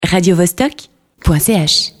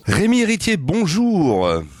radiovostok.ch. Rémi Héritier, bonjour.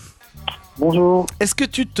 Bonjour. Est-ce que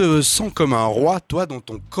tu te sens comme un roi, toi, dans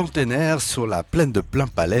ton container sur la plaine de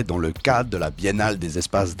Plainpalais dans le cadre de la Biennale des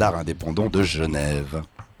espaces d'art indépendants de Genève?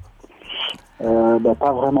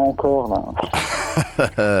 Pas vraiment encore,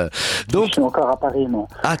 là. Donc, Je suis encore à Paris, moi.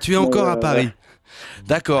 Ah, tu es encore à Paris.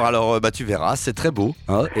 D'accord, alors tu verras, c'est très beau,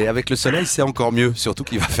 hein, et avec le soleil c'est encore mieux, surtout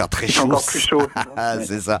qu'il va faire très chaud. Encore plus chaud.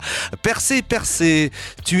 C'est ça. Persée,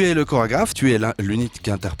 tu es le chorégraphe, tu es l'unique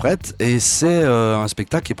interprète, et c'est un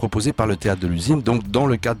spectacle qui est proposé par le Théâtre de l'Usine, donc dans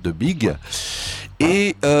le cadre de Big.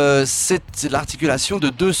 Et c'est l'articulation de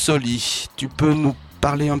deux solis. Tu peux nous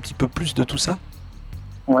parler un petit peu plus de tout ça ?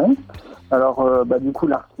 Oui. Alors, du coup,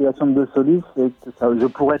 l'articulation de deux solistes, c'est que je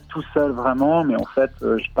pourrais être tout seul vraiment, mais en fait,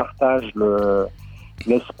 je partage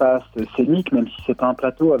l'espace scénique, même si c'est pas un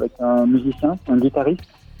plateau, avec un musicien, un guitariste.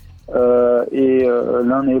 Et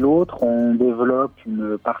l'un et l'autre, on développe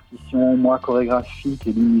une partition, moi chorégraphique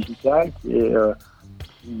et lui musicale,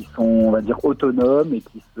 qui sont, on va dire, autonomes et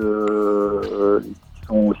qui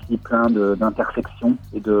sont aussi pleins d'intersections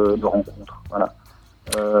et de rencontres. Voilà.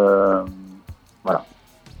 Voilà.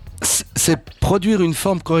 C'est produire une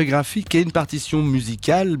forme chorégraphique et une partition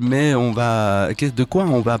musicale, mais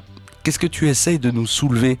qu'est-ce que tu essayes de nous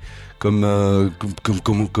soulever comme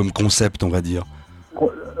concept, on va dire?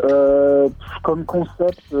 Comme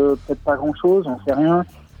concept, peut-être pas grand-chose, j'en sais rien,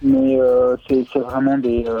 mais c'est vraiment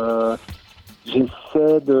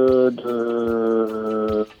j'essaie de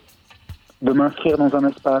m'inscrire dans un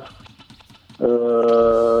espace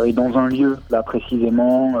et dans un lieu, là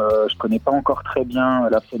précisément. Je connais pas encore très bien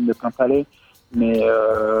la plaine de Plainpalais, mais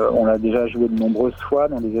on l'a déjà joué de nombreuses fois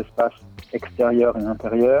dans des espaces extérieurs et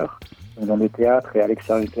intérieurs, dans des théâtres et à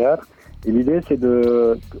l'extérieur du théâtre. Et l'idée,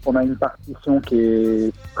 on a une partition qui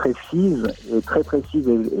est précise, et très précise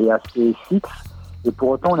et assez fixe, et pour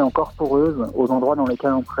autant, elle est encore poreuse aux endroits dans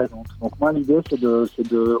lesquels on présente. Donc moi, l'idée, c'est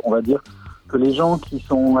de, on va dire, que les gens qui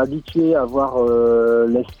sont habitués à voir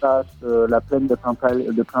l'espace, la plaine de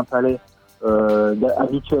Plainpalais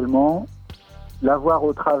habituellement, la voir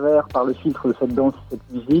au travers par le filtre de cette danse, cette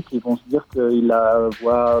musique, ils vont se dire qu'ils la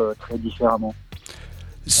voient très différemment.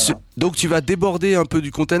 Voilà. Donc tu vas déborder un peu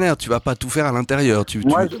du container, tu vas pas tout faire à l'intérieur.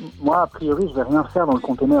 Moi, a priori, je vais rien faire dans le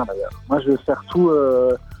container d'ailleurs. Moi, je vais faire tout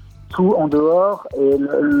en dehors, et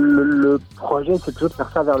le projet, c'est plutôt de faire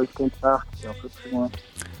ça vers le skatepark, qui est un peu plus loin.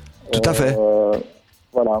 Tout à fait.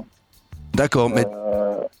 Voilà. D'accord, mais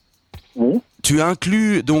oui. Tu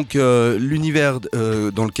inclus donc l'univers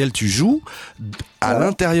dans lequel tu joues à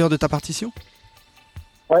l'intérieur de ta partition ?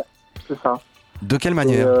 Ouais, c'est ça. De quelle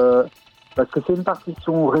manière ? Parce que c'est une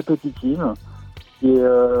partition répétitive et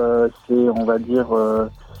c'est, on va dire,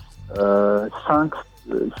 5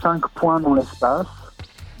 points dans l'espace,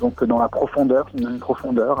 donc dans la profondeur, une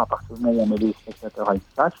profondeur à partir du moment où on met les spectateurs à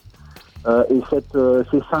l'espace. Et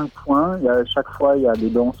ces 5 points, chaque fois il y a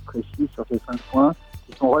des danses précises sur ces 5 points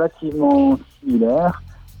qui sont relativement similaires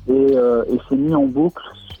et c'est mis en boucle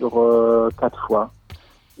sur 4 fois.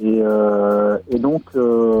 Et donc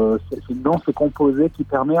c'est une danse composée qui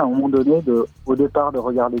permet à un moment donné au départ de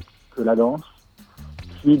regarder que la danse,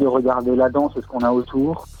 puis de regarder la danse et ce qu'on a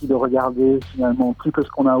autour, puis de regarder finalement plus que ce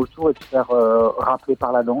qu'on a autour et de se faire rappeler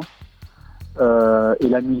par la danse. Et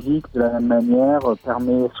la musique, de la même manière,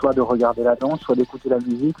 permet soit de regarder la danse, soit d'écouter la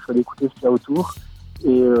musique, soit d'écouter ce qu'il y a autour.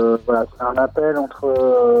 Et voilà, c'est un appel entre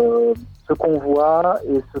ce qu'on voit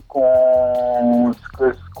et ce qu'on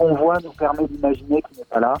voit nous permet d'imaginer qui n'est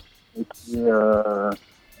pas là et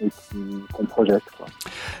qu'on projette, quoi.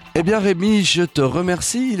 Eh bien Rémi, je te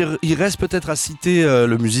remercie. Il reste peut-être à citer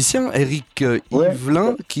le musicien Eric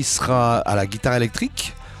Yvelin, qui sera à la guitare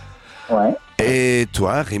électrique. Ouais. Et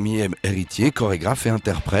toi, Rémi Héritier, chorégraphe et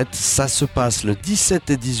interprète, ça se passe le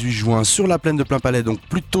 17 et 18 juin sur la plaine de Plainpalais, donc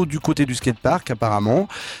plutôt du côté du skatepark apparemment.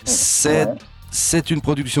 C'est une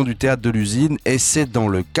production du Théâtre de l'Usine et c'est dans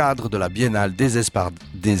le cadre de la Biennale des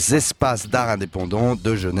espaces d'art indépendants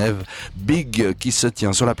de Genève, Big, qui se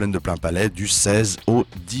tient sur la plaine de Plainpalais du 16 au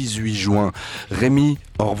 18 juin. Rémi,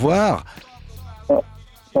 au revoir.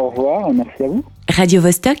 Au revoir, merci à vous.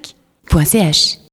 radiovostok.ch